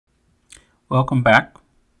Welcome back.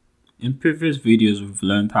 In previous videos, we've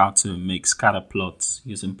learned how to make scatter plots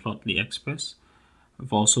using Plotly Express.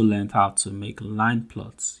 We've also learned how to make line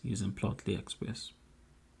plots using Plotly Express.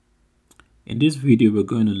 In this video, we're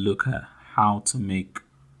going to look at how to make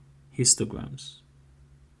histograms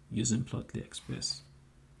using Plotly Express.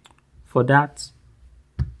 For that,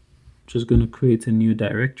 just going to create a new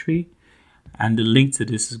directory, and the link to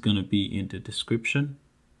this is going to be in the description.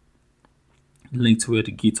 Link to where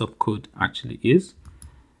the GitHub code actually is.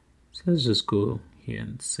 So let's just go here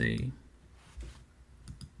and say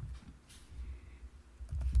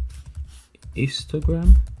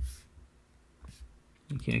histogram.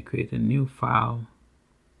 You can create a new file,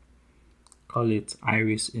 call it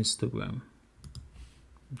iris histogram.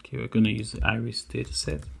 Okay, we're going to use the iris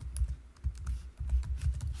dataset.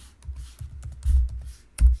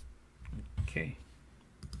 Okay.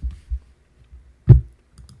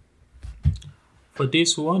 For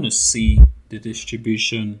this, we want to see the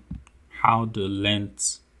distribution, how the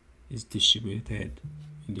length is distributed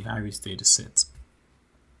in the iris dataset.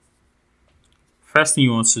 First thing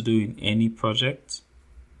you want to do in any project,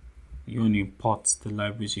 you want to import the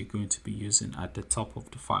libraries you're going to be using at the top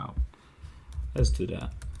of the file. Let's do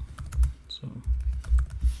that. So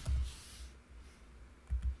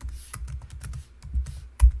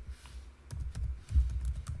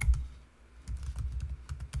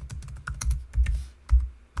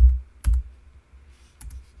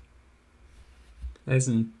let's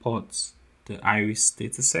import the iris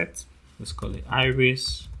dataset. Let's call it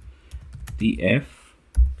iris df.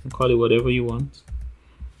 You can call it whatever you want.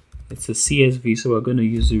 It's a CSV, so we're going to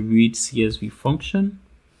use the read CSV function.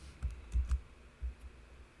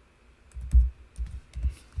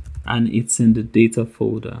 And it's in the data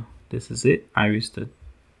folder. This is it,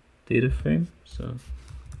 iris.data frame. So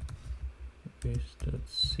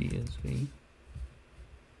iris.csv.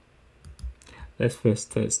 Let's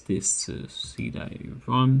first test this to see that it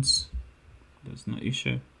runs. There's no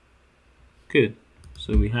issue. Good.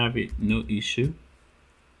 So we have it, no issue.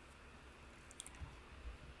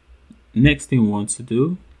 Next thing we want to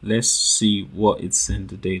do, let's see what it's in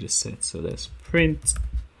the data set. So let's print.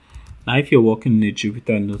 Now, if you're working in a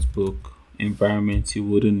Jupyter Notebook environment, you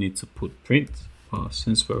wouldn't need to put print. But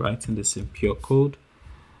since we're writing this in pure code,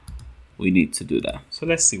 we need to do that. So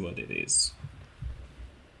let's see what it is.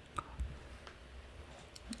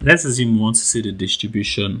 Let's assume we want to see the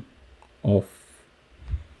distribution of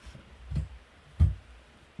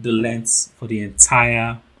the lengths for the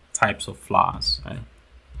entire types of flowers. Right?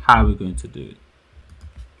 How are we going to do it?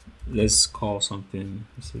 Let's call something,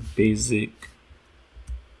 let's say basic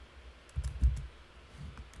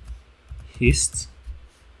histogram.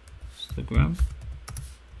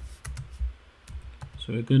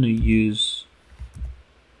 So we're going to use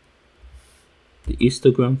the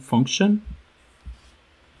histogram function.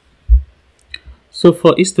 So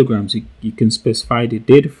for histograms, you can specify the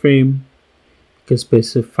data frame, you can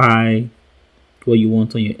specify what you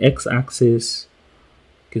want on your x-axis,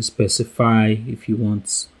 you can specify if you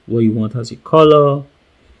want what you want as your color, you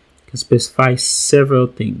can specify several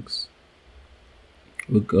things.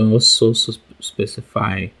 We can also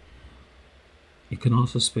specify, you can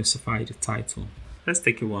also specify the title. Let's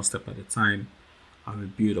take it one step at a time and we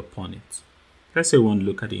build upon it. Let's say we want to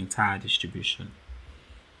look at the entire distribution.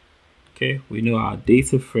 Okay, we know our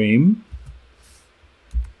data frame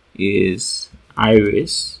is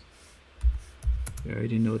iris. We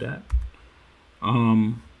already know that.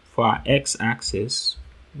 For our x-axis,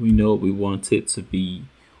 we know we want it to be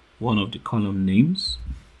one of the column names.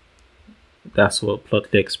 That's what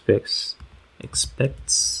Plotly expects.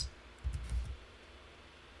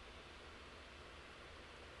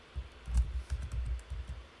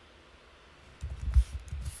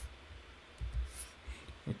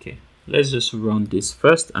 Okay, let's just run this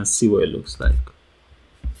first and see what it looks like.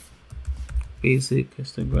 Basic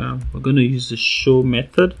histogram. We're going to use the show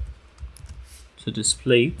method to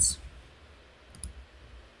display it.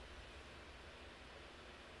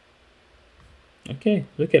 Okay,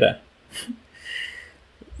 look at that.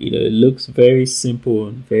 It looks very simple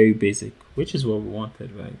and very basic, which is what we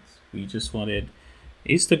wanted, right? We just wanted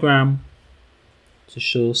histogram to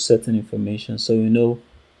show certain information, so we know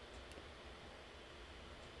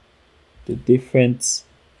the difference.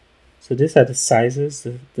 So these are the sizes,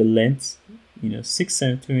 the length. 6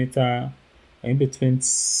 centimeter, in between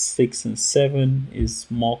 6 and 7 is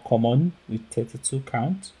more common with 32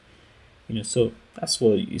 count. So that's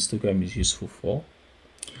what histogram is useful for.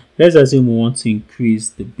 Let's assume we want to increase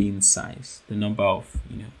the bin size, the number of,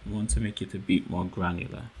 we want to make it a bit more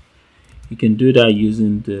granular. You can do that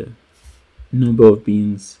using the number of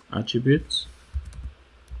bins attributes.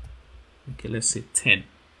 Okay, let's say 10.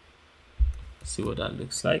 See what that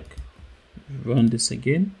looks like. Run this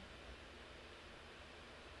again.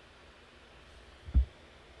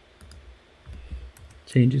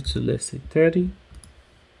 Change it to, let's say, 30.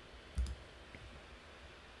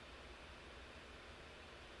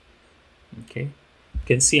 Okay, you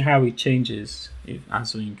can see how it changes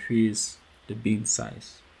as we increase the bin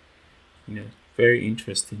size. Very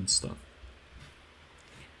interesting stuff.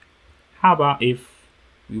 How about if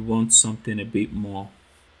we want something a bit more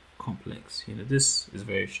complex? This is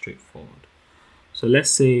very straightforward. So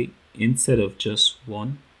let's say instead of just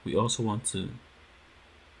one, we also want to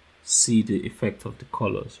see the effect of the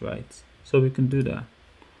colors, right? So we can do that.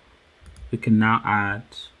 We can now add,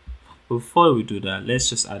 before we do that, let's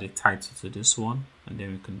just add a title to this one, and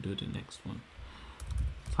then we can do the next one.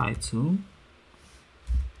 Title.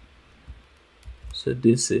 So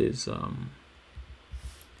this is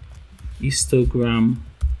histogram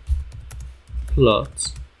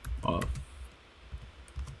plot of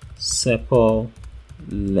sepal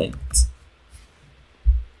length.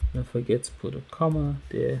 Don't forget to put a comma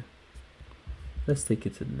there. Let's take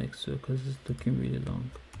it to the next one because it's looking really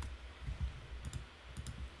long.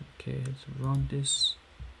 Okay, let's run this.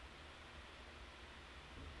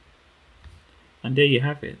 And there you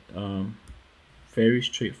have it. Very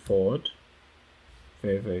straightforward.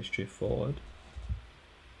 Very, very straightforward.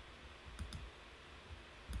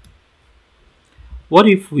 What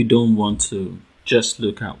if we don't want to just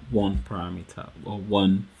look at one parameter or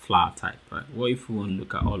one flower type, right? What if we want to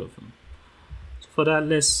look at all of them? So for that,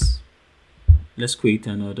 let's create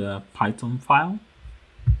another Python file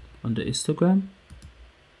on the histogram.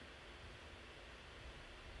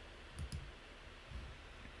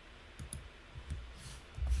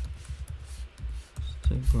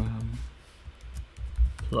 Histogram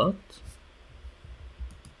plot.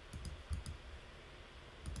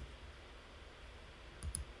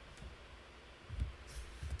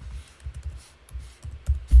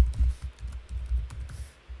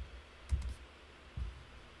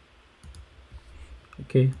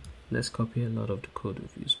 Okay, let's copy a lot of the code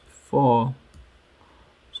we've used before,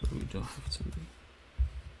 so we don't have to.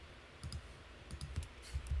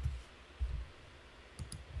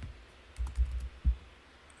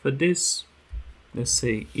 For this, let's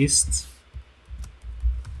say ist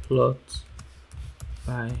plot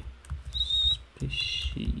by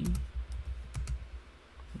species.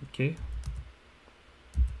 Okay.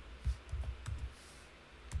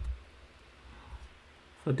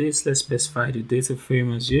 For this, let's specify the data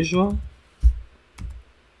frame as usual.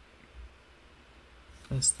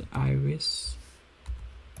 That's the iris.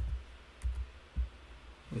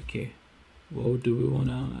 Okay, what do we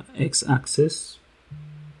want on our x-axis?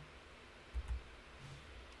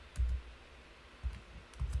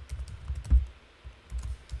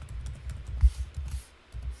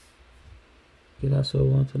 Okay, that's what we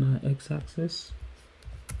want on our x-axis.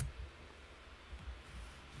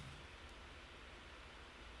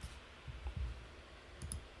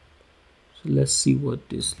 So let's see what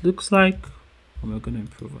this looks like, and we're going to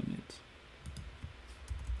improve on it.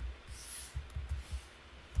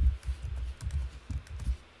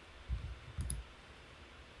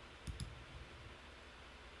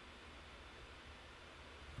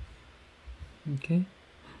 Okay,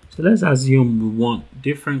 so let's assume we want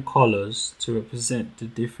different colors to represent the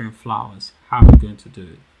different flowers. How are we going to do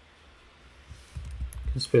it?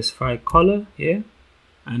 You can specify color here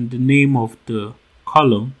and the name of the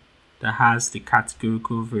column that has the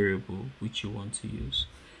categorical variable which you want to use.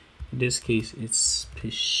 In this case, it's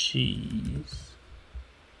species.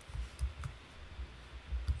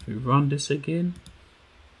 If we run this again,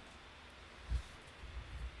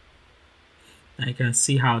 I can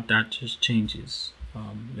see how that just changes.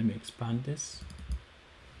 Let me expand this.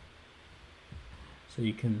 So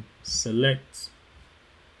you can select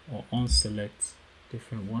or unselect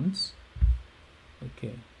different ones.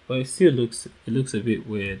 Okay, but it still looks a bit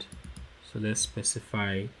weird. So let's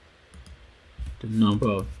specify the number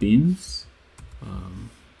of bins.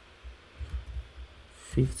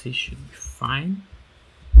 50 should be fine.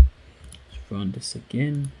 Let's run this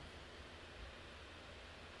again.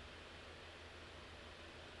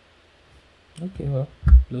 Okay, well,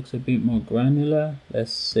 looks a bit more granular.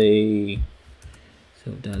 Let's say,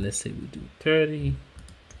 so that let's say we do 30.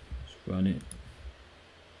 Let's run it.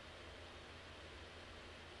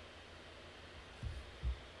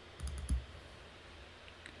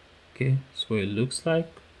 Okay, that's what it looks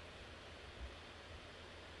like.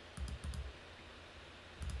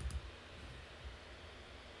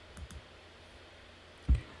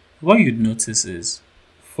 What you'd notice is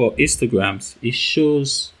for histograms, it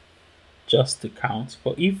shows just the count,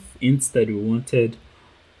 but if instead we wanted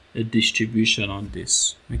a distribution on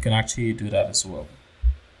this, we can actually do that as well.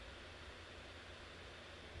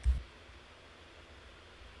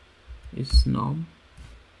 It's norm.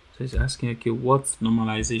 So it's asking, okay, what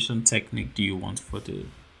normalization technique do you want for the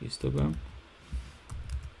histogram?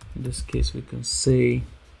 In this case, we can say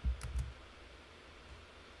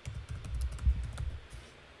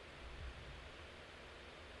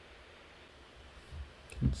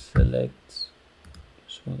select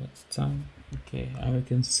just one at a time. Okay, and we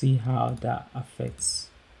can see how that affects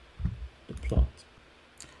the plot.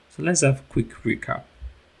 So let's have a quick recap.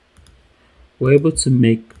 We're able to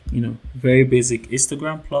make, very basic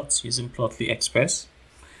histogram plots using Plotly Express.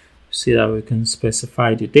 See that we can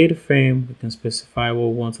specify the data frame, we can specify what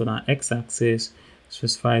we want on our x-axis,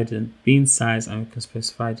 specify the bin size, and we can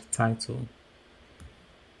specify the title.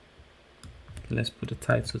 Okay, let's put the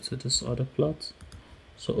title to this other plot.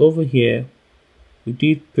 So over here, we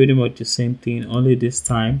did pretty much the same thing, only this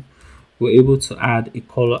time we're able to add a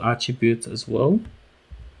color attribute as well.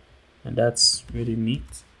 And that's really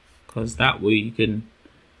neat, because that way you can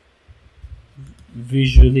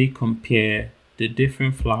visually compare the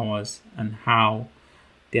different flowers and how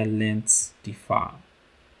their lengths differ.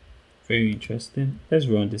 Very interesting. Let's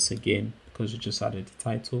run this again because we just added the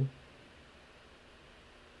title.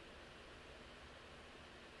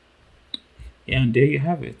 Yeah, and there you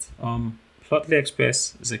have it. Plotly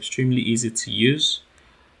Express is extremely easy to use,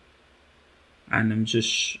 and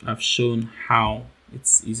I've shown how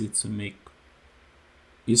it's easy to make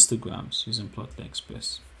histograms using Plotly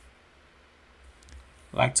Express.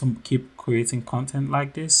 Like to keep creating content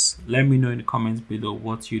like this? Let me know in the comments below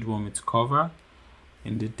what you'd want me to cover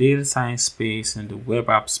in the data science space, and the web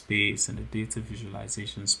app space, and the data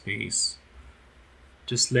visualization space.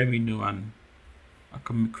 Just let me know and I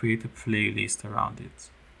can create a playlist around it.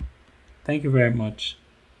 Thank you very much.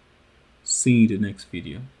 See you in the next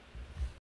video.